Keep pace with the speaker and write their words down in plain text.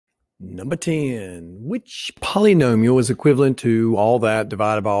Number 10, which polynomial is equivalent to all that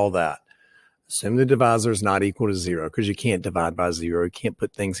divided by all that? Assume the divisor is not equal to 0 because you can't divide by 0. You can't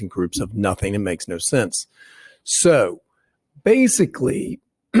put things in groups of nothing. It makes no sense. So basically,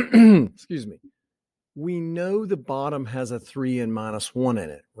 excuse me, we know the bottom has a 3n minus 1 in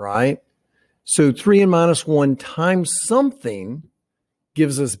it, right? So 3n minus 1 times something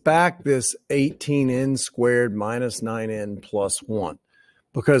gives us back this 18n squared minus 9n plus 1.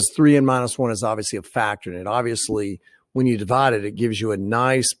 Because 3n minus 1 is obviously a factor, and it obviously, when you divide it, it gives you a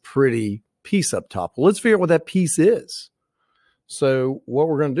nice, pretty piece up top. Well, let's figure out what that piece is. So what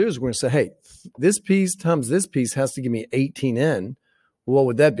we're going to do is we're going to say, hey, this piece times this piece has to give me 18n. What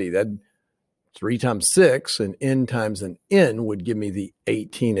would that be? That 3 times 6, and n times an n would give me the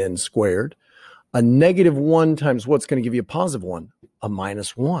 18n squared. A negative 1 times what's going to give you a positive 1? A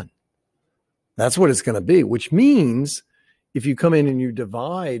minus 1. That's what it's going to be, which means if you come in and you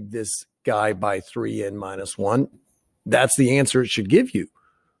divide this guy by 3n minus 1, that's the answer it should give you.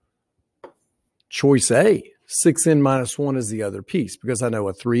 Choice A, 6n minus 1 is the other piece because I know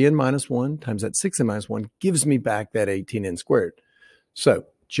a 3n minus 1 times that 6n minus 1 gives me back that 18n squared. So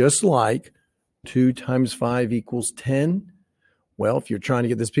just like 2 times 5 equals 10, well, if you're trying to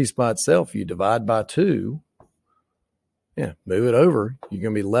get this piece by itself, you divide by 2, move it over, you're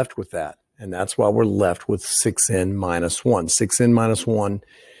going to be left with that. And that's why we're left with 6n minus 1. 6n minus 1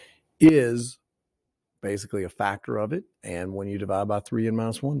 is basically a factor of it. And when you divide by 3n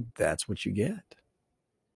minus 1, that's what you get.